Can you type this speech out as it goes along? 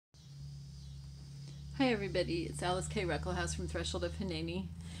Hi everybody, it's Alyce-Kay Ruckelshaus from Threshold of Hineni,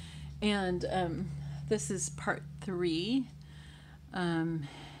 and this is part 3, in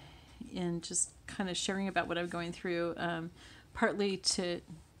just kind of sharing about what I'm going through, partly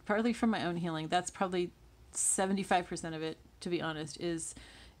from my own healing. That's probably 75% of it, to be honest.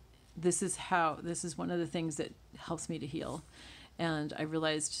 This is one of the things that helps me to heal, and I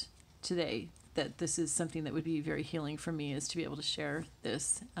realized today that this is something that would be very healing for me, is to be able to share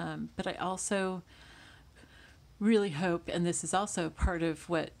this. But I also really hope, and this is also part of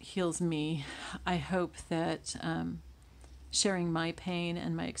what heals me, I hope that sharing my pain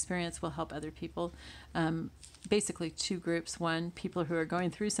and my experience will help other people. Basically two groups. One, people who are going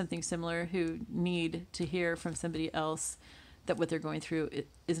through something similar, who need to hear from somebody else that what they're going through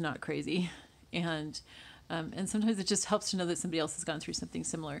is not crazy. And sometimes it just helps to know that somebody else has gone through something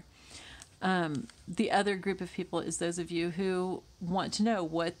similar. The other group of people is those of you who want to know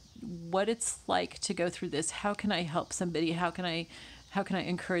what it's like to go through this. How can I help somebody? How can I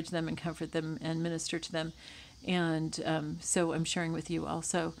encourage them and comfort them and minister to them? And so I'm sharing with you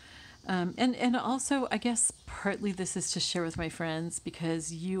also. And also, I guess partly this is to share with my friends,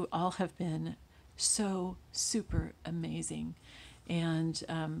 because you all have been so super amazing.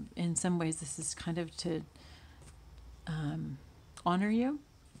 And in some ways, this is kind of to honor you.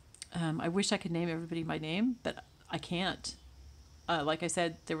 I wish I could name everybody by name, but I can't. Like I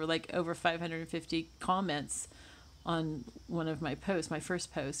said, there were like over 550 comments on one of my posts, my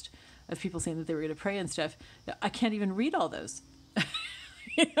first post, of people saying that they were going to pray and stuff. I can't even read all those.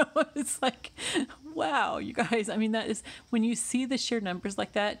 It's like, wow, you guys. I mean, that is, when you see the sheer numbers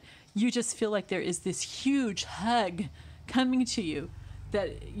like that, you just feel like there is this huge hug coming to you that,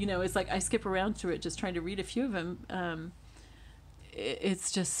 it's like I skip around through it just trying to read a few of them.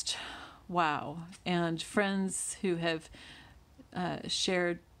 It's just wow. And friends who have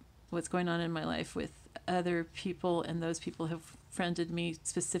shared what's going on in my life with other people, and those people have friended me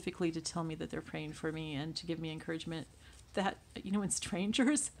specifically to tell me that they're praying for me and to give me encouragement. That, when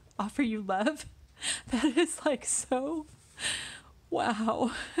strangers offer you love, that is like so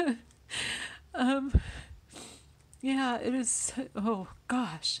wow. Yeah, it is. Oh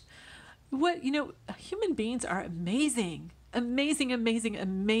gosh, what, human beings are amazing.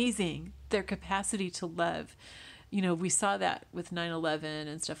 Amazing. Their capacity to love. We saw that with 9/11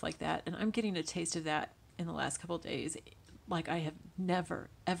 and stuff like that. And I'm getting a taste of that in the last couple of days. Like I have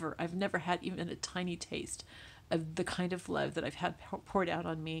I've never had even a tiny taste of the kind of love that I've had poured out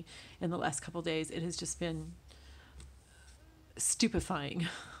on me in the last couple of days. It has just been stupefying.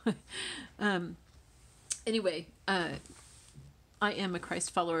 Anyway, I am a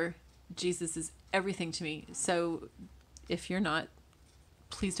Christ follower. Jesus is everything to me. So if you're not,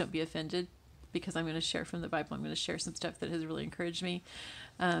 please don't be offended, because I'm going to share from the Bible. I'm going to share some stuff that has really encouraged me.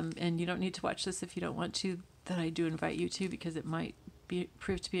 And you don't need to watch this if you don't want to, that I do invite you to, because it might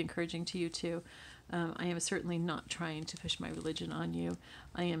prove to be encouraging to you too. I am certainly not trying to push my religion on you.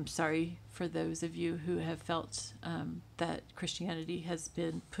 I am sorry for those of you who have felt that Christianity has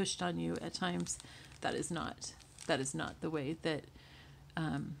been pushed on you at times. That is not the way that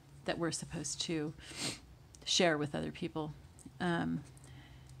that we're supposed to share with other people.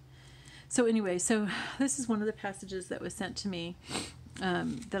 So anyway, so this is one of the passages that was sent to me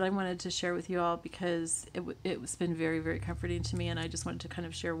that I wanted to share with you all, because it's been very, very comforting to me, and I just wanted to kind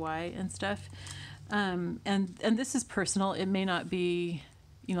of share why and stuff. And this is personal. It may not be,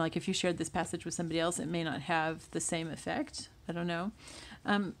 like if you shared this passage with somebody else, it may not have the same effect. I don't know.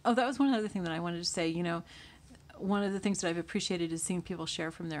 That was one other thing that I wanted to say. One of the things that I've appreciated is seeing people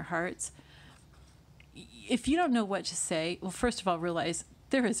share from their hearts. If you don't know what to say, well, first of all, realize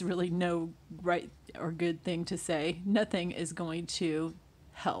there is really no right or good thing to say. Nothing is going to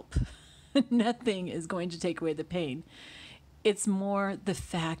help. Nothing is going to take away the pain. It's more the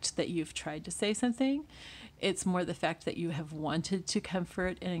fact that you've tried to say something. It's more the fact that you have wanted to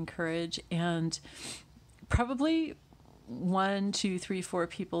comfort and encourage, and probably 1, 2, 3, 4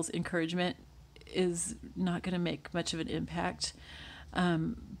 people's encouragement is not going to make much of an impact.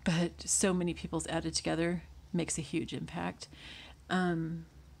 But so many people's added together makes a huge impact.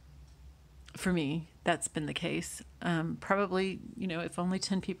 For me, that's been the case. Probably, if only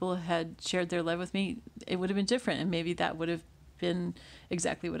 10 people had shared their love with me, it would have been different. And maybe that would have been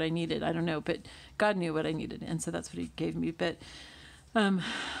exactly what I needed. I don't know, but God knew what I needed. And so that's what he gave me. But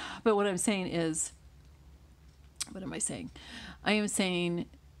what I'm saying is, what am I saying? I am saying,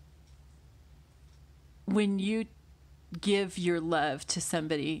 when you give your love to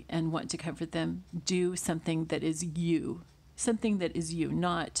somebody and want to comfort them, do something that is you. Something that is you,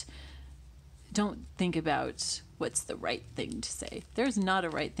 don't think about what's the right thing to say. There's not a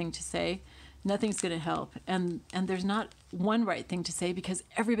right thing to say. nothing's going to help. And there's not one right thing to say because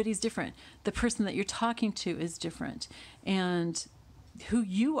everybody's different. The person that you're talking to is different, and who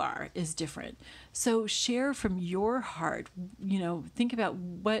you are is different. So share from your heart. Think about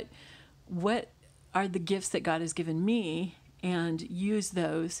what are the gifts that God has given me, and use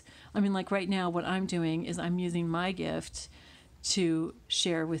those. I mean, like right now, what I'm doing is I'm using my gift to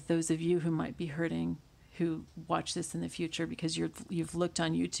share with those of you who might be hurting, who watch this in the future, because you've looked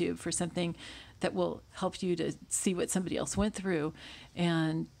on YouTube for something that will help you to see what somebody else went through,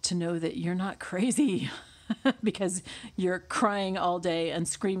 and to know that you're not crazy because you're crying all day and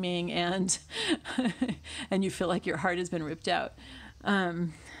screaming and and you feel like your heart has been ripped out.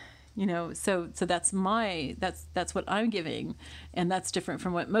 So that's what I'm giving, and that's different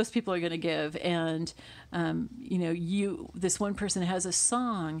from what most people are going to give. And this one person has a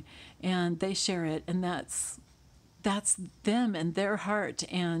song and they share it, and that's them and their heart,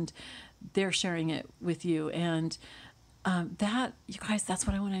 and they're sharing it with you. And that, you guys, that's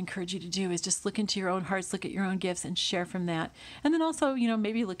what I want to encourage you to do, is just look into your own hearts, look at your own gifts, and share from that. And then also,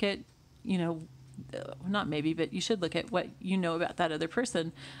 maybe look at, not maybe, but you should look at what you know about that other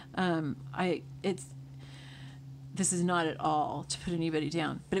person. This is not at all to put anybody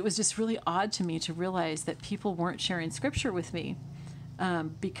down, but it was just really odd to me to realize that people weren't sharing scripture with me,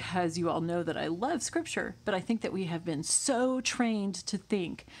 because you all know that I love scripture. But I think that we have been so trained to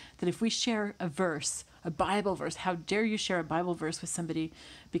think that if we share a verse, a Bible verse, how dare you share a Bible verse with somebody,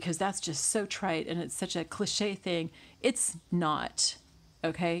 because that's just so trite and it's such a cliche thing. It's not.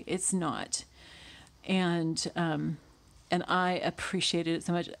 Okay? It's not. And I appreciated it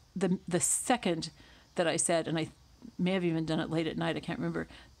so much. The second that I said, and I may have even done it late at night, I can't remember.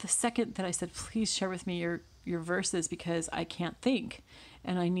 The second that I said, please share with me your verses, because I can't think,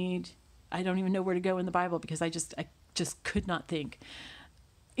 and I don't even know where to go in the Bible, because I just could not think.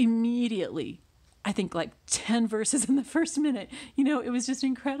 Immediately, I think like 10 verses in the first minute. It was just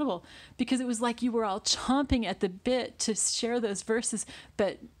incredible, because it was like you were all chomping at the bit to share those verses.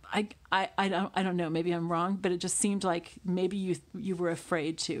 But I don't know, maybe I'm wrong, but it just seemed like maybe you were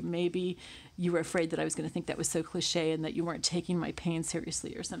afraid to. Maybe you were afraid that I was going to think that was so cliche and that you weren't taking my pain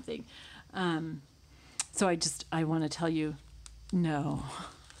seriously or something. So I want to tell you, no.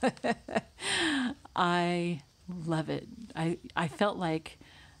 I love it. I felt like,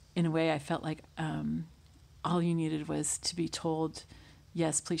 in a way, all you needed was to be told,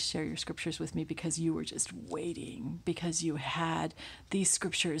 yes, please share your scriptures with me, because you were just waiting, because you had these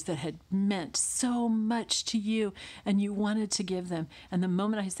scriptures that had meant so much to you and you wanted to give them. And the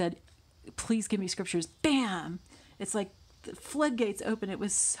moment I said, please give me scriptures, bam, it's like the floodgates open. It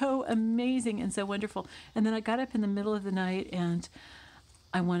was so amazing and so wonderful. And then I got up in the middle of the night and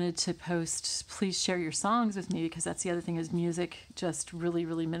I wanted to post, please share your songs with me, because that's the other thing, is music just really,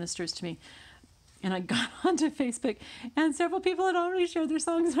 really ministers to me. And I got onto Facebook, and several people had already shared their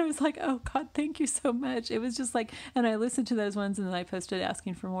songs, and I was like, oh God, thank you so much. It was just like, and I listened to those ones, and then I posted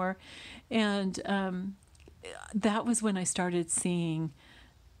asking for more. And that was when I started seeing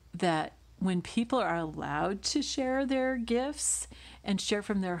that when people are allowed to share their gifts and share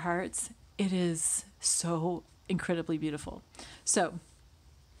from their hearts, it is so incredibly beautiful. So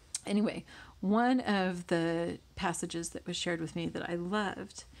anyway, one of the passages that was shared with me that I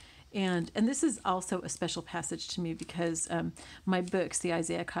loved, and this is also a special passage to me, because my books, the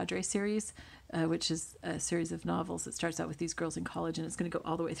Isaiah Cadre series, which is a series of novels that starts out with these girls in college, and it's going to go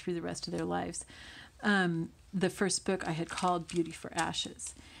all the way through the rest of their lives. The first book I had called Beauty for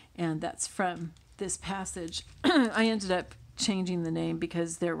Ashes, and that's from this passage. I ended up changing the name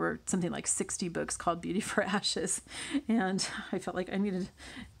because there were something like 60 books called Beauty for Ashes, and I felt like I needed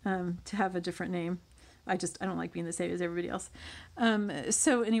to have a different name. I don't like being the same as everybody else.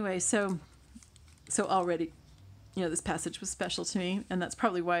 So anyway, so already, this passage was special to me, and that's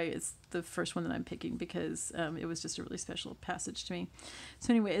probably why it's the first one that I'm picking, because it was just a really special passage to me.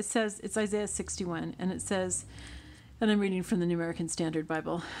 So anyway, it says, it's Isaiah 61, and it says, and I'm reading from the New American Standard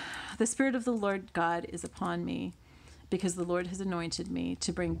Bible, "The Spirit of the Lord God is upon me, because the Lord has anointed me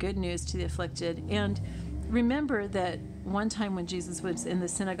to bring good news to the afflicted." And remember that one time when Jesus was in the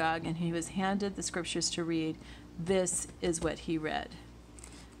synagogue and he was handed the scriptures to read, this is what he read.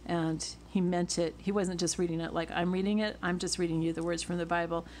 And he meant it. He wasn't just reading it like I'm reading it. I'm just reading you the words from the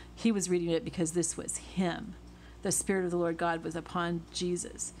Bible. He was reading it because this was him. The Spirit of the Lord God was upon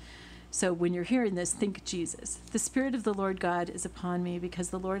Jesus. So when you're hearing this, think Jesus. "The Spirit of the Lord God is upon me, because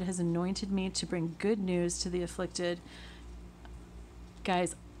the Lord has anointed me to bring good news to the afflicted."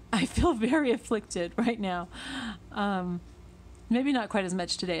 Guys, I feel very afflicted right now. Maybe not quite as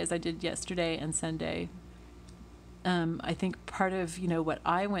much today as I did yesterday and Sunday. I think part of, what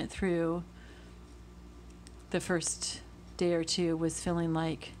I went through the first day or two was feeling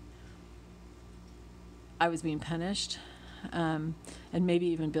like I was being punished, and maybe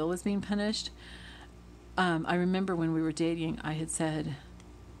even Bill was being punished. I remember when we were dating, I had said,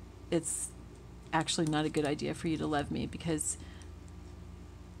 it's actually not a good idea for you to love me because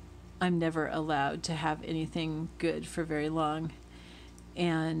I'm never allowed to have anything good for very long.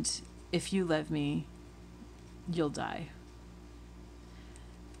 And if you love me, you'll die.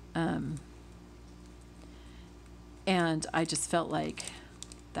 And I just felt like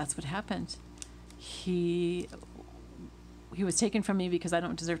that's what happened. He was taken from me because I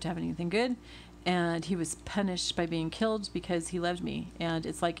don't deserve to have anything good, and he was punished by being killed because he loved me. And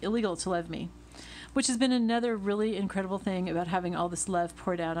it's like illegal to love me, which has been another really incredible thing about having all this love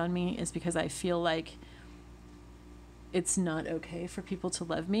poured out on me, is because I feel like it's not okay for people to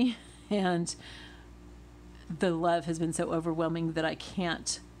love me. And the love has been so overwhelming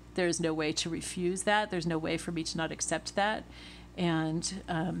that there's no way to refuse that. There's no way for me to not accept that.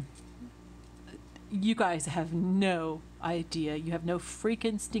 And you guys have no idea. You have no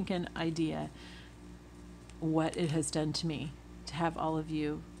freaking stinking idea what it has done to me to have all of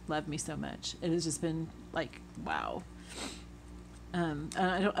you love me so much. It has just been like, wow. And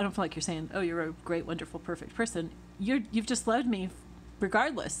I don't feel like you're saying, oh, you're a great, wonderful, perfect person. You've just loved me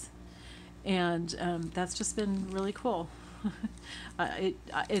regardless. And that's just been really cool.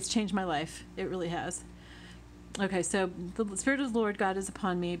 It's changed my life. It really has. Okay, so the Spirit of the Lord God is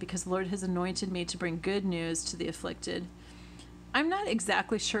upon me because the Lord has anointed me to bring good news to the afflicted. I'm not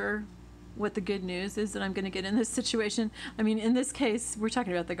exactly sure what the good news is that I'm going to get in this situation. I mean, in this case, we're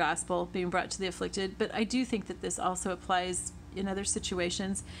talking about the gospel being brought to the afflicted, but I do think that this also applies in other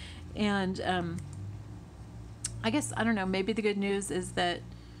situations. And I guess, I don't know, maybe the good news is that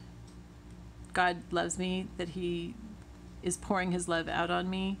God loves me, that he is pouring his love out on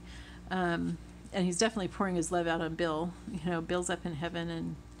me. And he's definitely pouring his love out on Bill. You know, Bill's up in heaven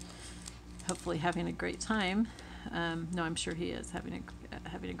and hopefully having a great time. No, I'm sure he is having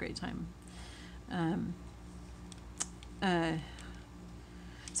a great time.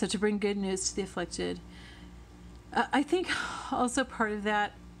 So to bring good news to the afflicted. I think also part of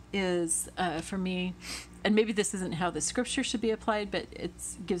that is for me, and maybe this isn't how the scripture should be applied, but it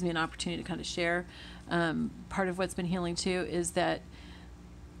gives me an opportunity to kind of share. Part of what's been healing too is that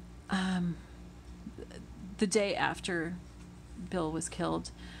the day after Bill was killed,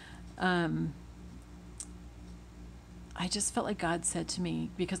 I just felt like God said to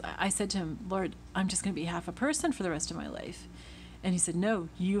me, because I said to him, Lord, I'm just going to be half a person for the rest of my life. And he said, no,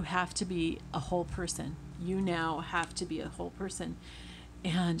 you have to be a whole person. You now have to be a whole person.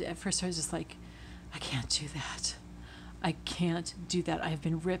 And at first I was just like, I can't do that. I can't do that. I have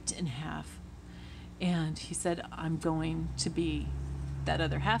been ripped in half. And he said, I'm going to be that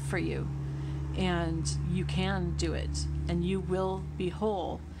other half for you. And you can do it. And you will be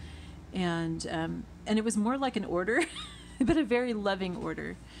whole. And it was more like an order, but a very loving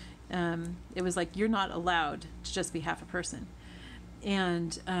order. It was like, you're not allowed to just be half a person.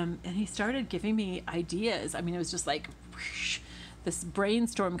 And he started giving me ideas. I mean, it was just like whoosh, this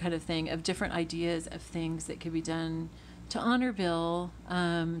brainstorm kind of thing of different ideas of things that could be done to honor Bill,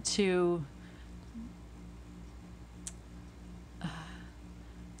 I'm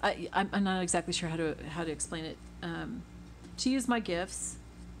not exactly sure how to explain it. To use my gifts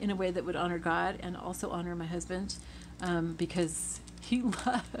in a way that would honor God and also honor my husband, because he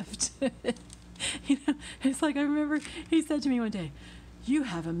loved it. You know, it's like, I remember he said to me one day, you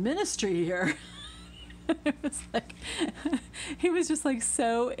have a ministry here. It was like, he was just like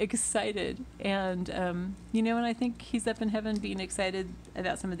so excited. And, you know, and I think he's up in heaven being excited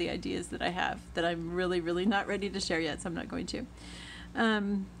about some of the ideas that I have that I'm really, really not ready to share yet, so I'm not going to.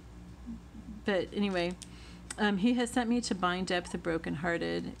 But anyway, he has sent me to bind up the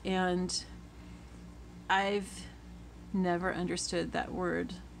brokenhearted, and I've never understood that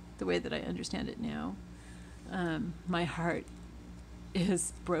word the way that I understand it now. My heart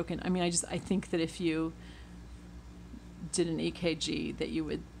is broken. I mean, I think that if you did an EKG, that you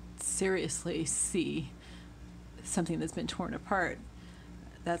would seriously see something that's been torn apart.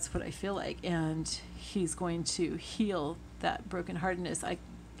 That's what I feel like. And he's going to heal that brokenheartedness.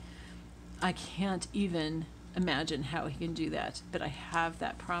 I can't even imagine how he can do that, but I have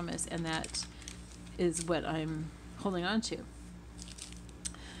that promise, and that is what I'm holding on to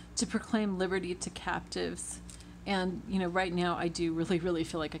proclaim liberty to captives. And, you know, right now I do really, really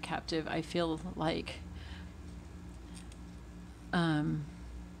feel like a captive. I feel like I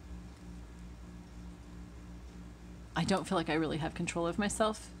don't feel like I really have control of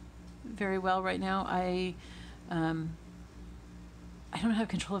myself very well right now. I don't have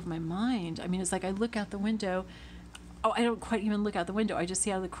control of my mind. I mean, it's like I look out the window. Oh, I don't quite even look out the window. I just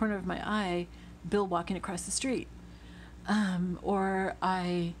see out of the corner of my eye Bill walking across the street. Or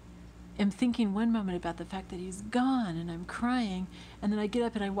I am thinking one moment about the fact that he's gone and I'm crying, and then I get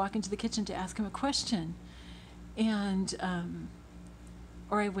up and I walk into the kitchen to ask him a question. And,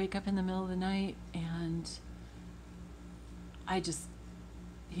 or I wake up in the middle of the night and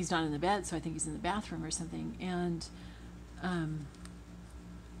he's not in the bed, so I think he's in the bathroom or something. And,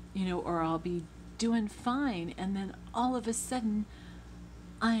 or I'll be doing fine, and then all of a sudden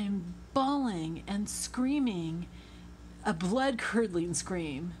I'm bawling and screaming, a blood-curdling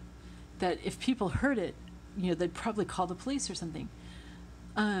scream that if people heard it, they'd probably call the police or something.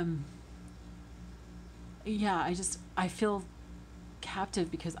 I feel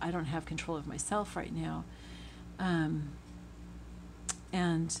captive because I don't have control of myself right now.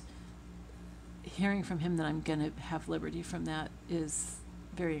 And hearing from him that I'm going to have liberty from that is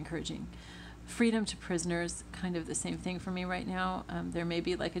very encouraging. Freedom to prisoners, kind of the same thing for me right now. There may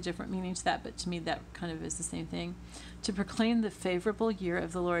be like a different meaning to that, but to me that kind of is the same thing. To proclaim the favorable year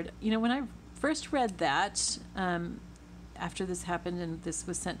of the Lord. When I first read that, after this happened and this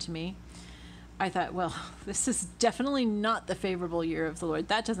was sent to me, I thought, well, this is definitely not the favorable year of the Lord.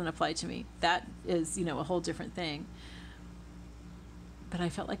 That doesn't apply to me. That is, a whole different thing. But I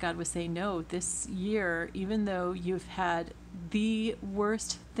felt like God was saying, no, this year, even though you've had the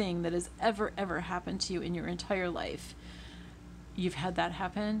worst thing that has ever happened to you in your entire life, you've had that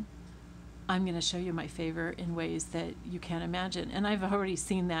happen, I'm going to show you my favor in ways that you can't imagine. And I've already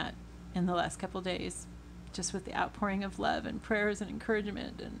seen that in the last couple of days, just with the outpouring of love and prayers and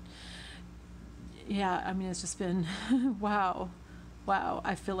encouragement. And it's just been, wow,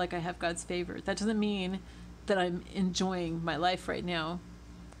 I feel like I have God's favor. That doesn't mean that I'm enjoying my life right now,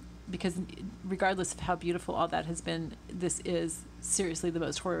 because regardless of how beautiful all that has been, this is seriously the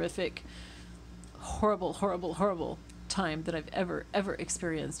most horrific, horrible time that I've ever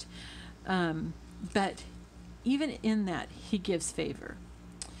experienced. But even in that, he gives favor.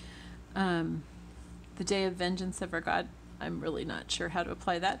 The day of vengeance of our God, I'm really not sure how to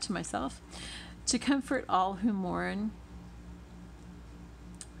apply that to myself. To comfort all who mourn.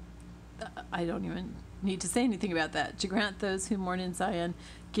 I don't even need to say anything about that. To grant those who mourn in Zion,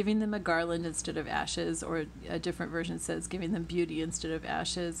 giving them a garland instead of ashes, or a different version says giving them beauty instead of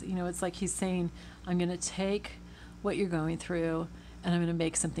ashes. It's like he's saying, I'm going to take what you're going through and I'm going to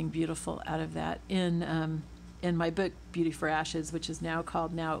make something beautiful out of that. In my book, Beauty for Ashes, which is now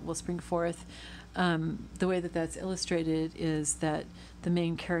called Now It Will Spring Forth, the way that that's illustrated is that the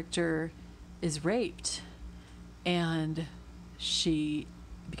main character is raped and she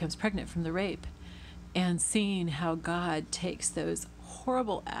becomes pregnant from the rape, and seeing how God takes those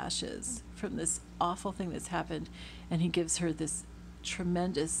horrible ashes from this awful thing that's happened and he gives her this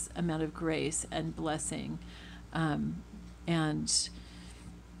tremendous amount of grace and blessing, and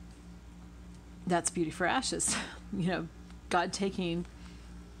that's beauty for ashes. God taking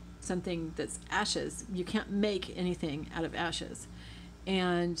something that's ashes, you can't make anything out of ashes,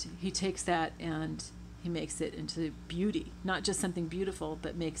 and he takes that and he makes it into beauty, not just something beautiful,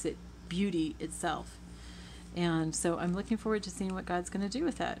 but makes it beauty itself. And so I'm looking forward to seeing what God's going to do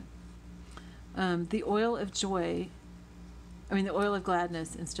with that. The oil of joy, the oil of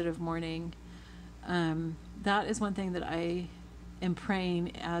gladness instead of mourning. That is one thing that I am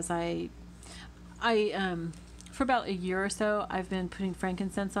praying as I for about a year or so, I've been putting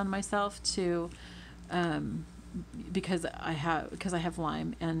frankincense on myself to, because I have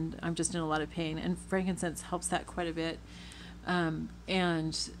Lyme and I'm just in a lot of pain, and frankincense helps that quite a bit.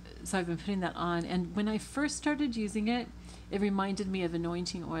 And so I've been putting that on. And when I first started using it, it reminded me of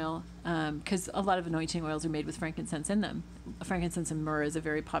anointing oil, because a lot of anointing oils are made with frankincense in them. Frankincense and myrrh is a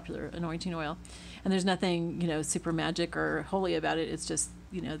very popular anointing oil. And there's nothing, super magic or holy about it. It's just,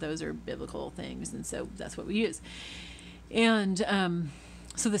 those are biblical things. And so that's what we use. And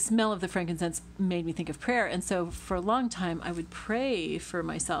so the smell of the frankincense made me think of prayer. And so for a long time, I would pray for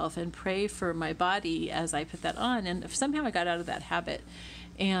myself and pray for my body as I put that on. And somehow I got out of that habit.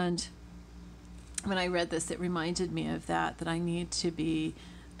 And when I read this, it reminded me of that I need to be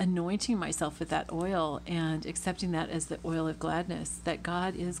anointing myself with that oil and accepting that as the oil of gladness, that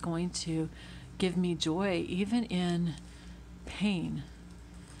God is going to give me joy even in pain.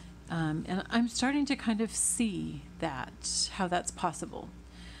 And I'm starting to kind of see how that's possible.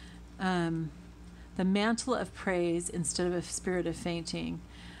 The mantle of praise instead of a spirit of fainting.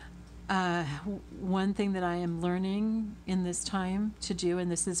 One thing that I am learning in this time to do,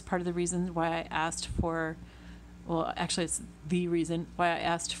 and this is part of the reason why I asked for, it's the reason why I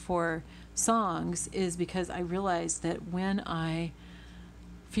asked for songs, is because I realized that when I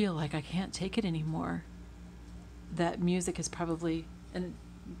feel like I can't take it anymore, that music is probably, and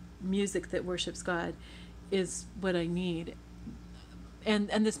music that worships God is what I need. And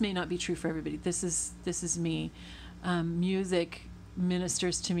this may not be true for everybody. This is me. Music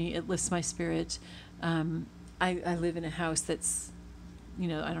ministers to me. It lifts my spirit. I live in a house that's,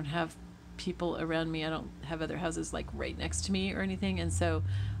 I don't have people around me. I don't have other houses like right next to me or anything. And so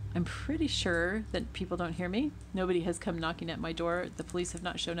I'm pretty sure that people don't hear me. Nobody has come knocking at my door. The police have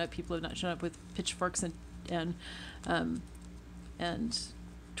not shown up. People have not shown up with pitchforks and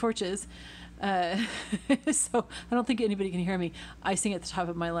torches. So I don't think anybody can hear me. I sing at the top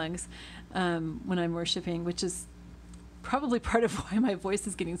of my lungs when I'm worshiping, which is probably part of why my voice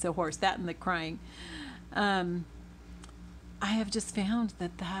is getting so hoarse. That and the crying. I have just found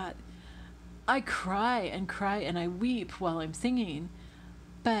that I cry and I weep while I'm singing,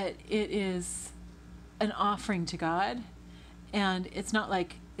 but it is an offering to God, and it's not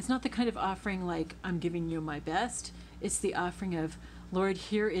the kind of offering like I'm giving you my best. It's the offering of, Lord,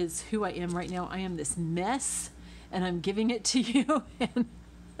 here is who I am right now. I am this mess, and I'm giving it to you. And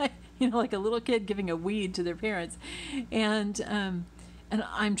like a little kid giving a weed to their parents, and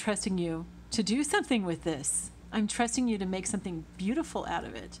I'm trusting you to do something with this. I'm trusting you to make something beautiful out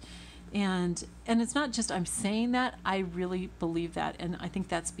of it. And it's not just I'm saying that. I really believe that, and I think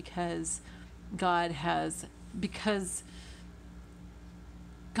that's because God has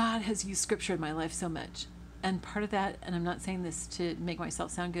used Scripture in my life so much. And part of that, and I'm not saying this to make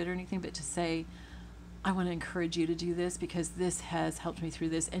myself sound good or anything, but to say, I want to encourage you to do this because this has helped me through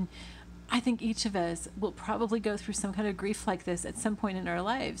this. And I think each of us will probably go through some kind of grief like this at some point in our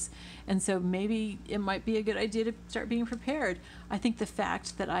lives. And so maybe it might be a good idea to start being prepared. I think the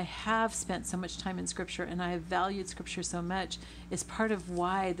fact that I have spent so much time in Scripture and I have valued Scripture so much is part of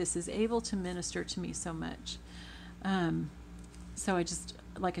why this is able to minister to me so much. So I just,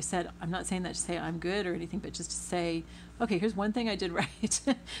 like I said, I'm not saying that to say I'm good or anything, but just to say, okay, here's one thing I did right.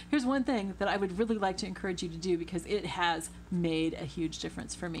 Here's one thing that I would really like to encourage you to do because it has made a huge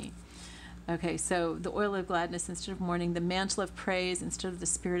difference for me. Okay, so the oil of gladness instead of mourning, the mantle of praise instead of the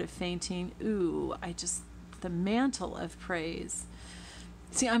spirit of fainting. Ooh, the mantle of praise.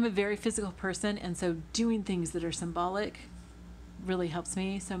 See, I'm a very physical person, and so doing things that are symbolic really helps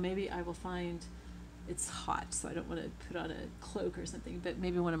me. So maybe I will find, it's hot, so I don't want to put on a cloak or something, but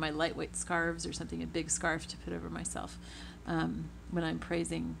maybe one of my lightweight scarves or something, a big scarf to put over myself when I'm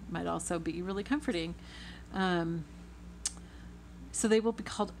praising might also be really comforting. So they will be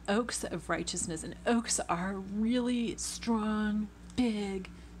called oaks of righteousness, and oaks are really strong, big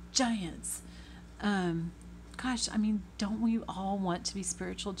giants. Gosh, I mean, don't we all want to be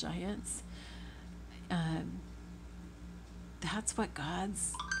spiritual giants? That's what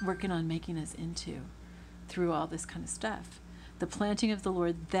God's working on making us into through all this kind of stuff. The planting of the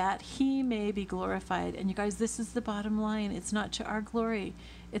Lord, that he may be glorified. And you guys, this is the bottom line. It's not to our glory.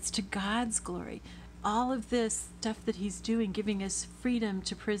 It's to God's glory. All of this stuff that he's doing, giving us freedom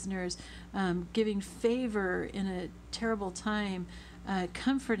to prisoners, giving favor in a terrible time,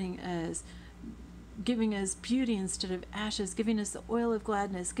 comforting us, giving us beauty instead of ashes, giving us the oil of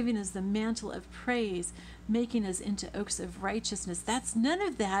gladness, giving us the mantle of praise, making us into oaks of righteousness. None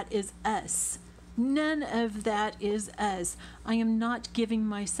of that is us. None of that is us. I am not giving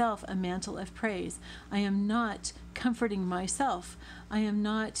myself a mantle of praise. I am not comforting myself. I am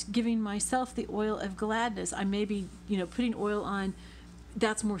not giving myself the oil of gladness. I may be, putting oil on.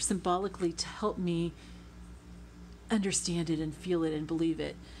 That's more symbolically to help me understand it and feel it and believe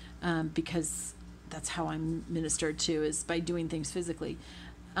it, because that's how I'm ministered to, is by doing things physically.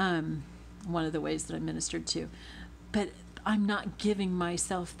 One of the ways that I'm ministered to. But I'm not giving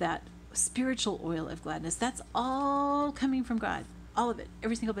myself that spiritual oil of gladness. That's all coming from God. All of it.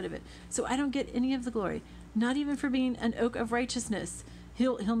 Every single bit of it. So I don't get any of the glory. Not even for being an oak of righteousness.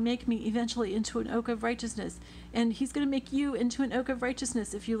 He'll make me eventually into an oak of righteousness. And he's going to make you into an oak of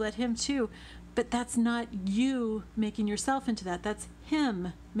righteousness if you let him too. But that's not you making yourself into that. That's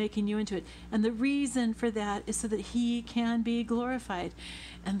him making you into it. And the reason for that is so that he can be glorified.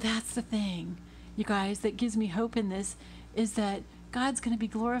 And that's the thing, you guys, that gives me hope in this, is that God's going to be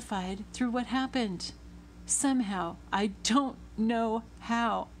glorified through what happened. Somehow. I don't know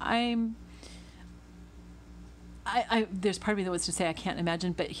how. There's part of me that wants to say I can't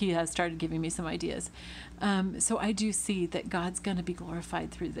imagine, but he has started giving me some ideas. So I do see that God's going to be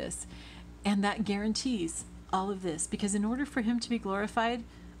glorified through this. And that guarantees all of this, because in order for him to be glorified,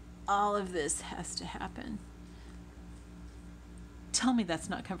 all of this has to happen. Tell me that's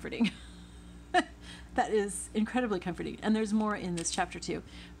not comforting. That is incredibly comforting. And there's more in this chapter too.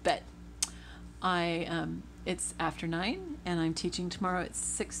 But I It's after 9, and I'm teaching tomorrow at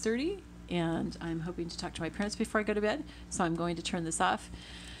 6:30, and I'm hoping to talk to my parents before I go to bed, so I'm going to turn this off.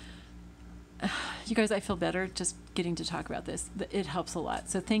 You guys, I feel better just getting to talk about this. It helps a lot.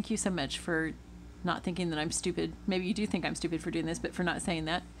 So thank you so much for not thinking that I'm stupid. Maybe you do think I'm stupid for doing this, but for not saying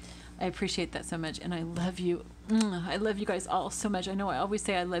that. I appreciate that so much, and I love you. I love you guys all so much. I know I always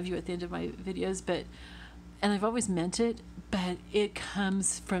say I love you at the end of my videos, and I've always meant it, but it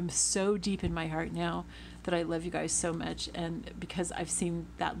comes from so deep in my heart now that I love you guys so much, and because I've seen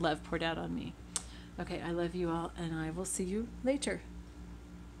that love poured out on me. Okay, I love you all, and I will see you later.